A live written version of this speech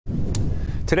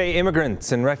Today,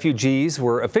 immigrants and refugees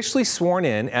were officially sworn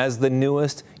in as the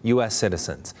newest U.S.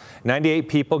 citizens. 98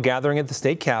 people gathering at the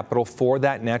state capitol for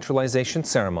that naturalization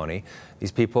ceremony.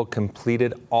 These people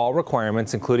completed all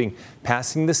requirements, including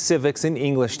passing the civics and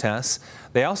English tests.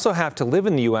 They also have to live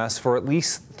in the U.S. for at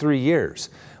least 3 years.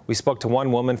 We spoke to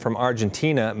one woman from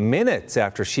Argentina minutes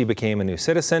after she became a new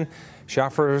citizen. She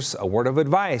offers a word of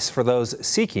advice for those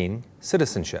seeking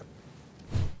citizenship.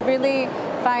 Really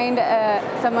find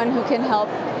someone who can help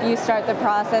you start the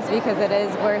process, because it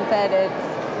is worth it.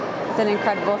 It's an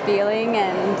incredible feeling,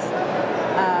 and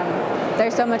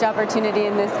there's so much opportunity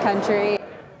in this country.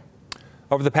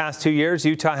 Over the past 2 years,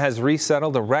 Utah has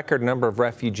resettled a record number of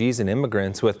refugees and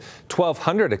immigrants, with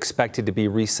 1,200 expected to be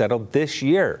resettled this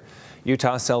year.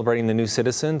 Utah is celebrating the new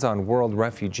citizens on World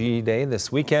Refugee Day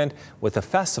this weekend with a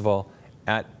festival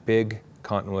at Big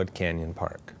Cottonwood Canyon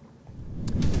Park.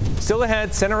 Still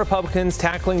ahead, Senate Republicans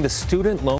tackling the student loan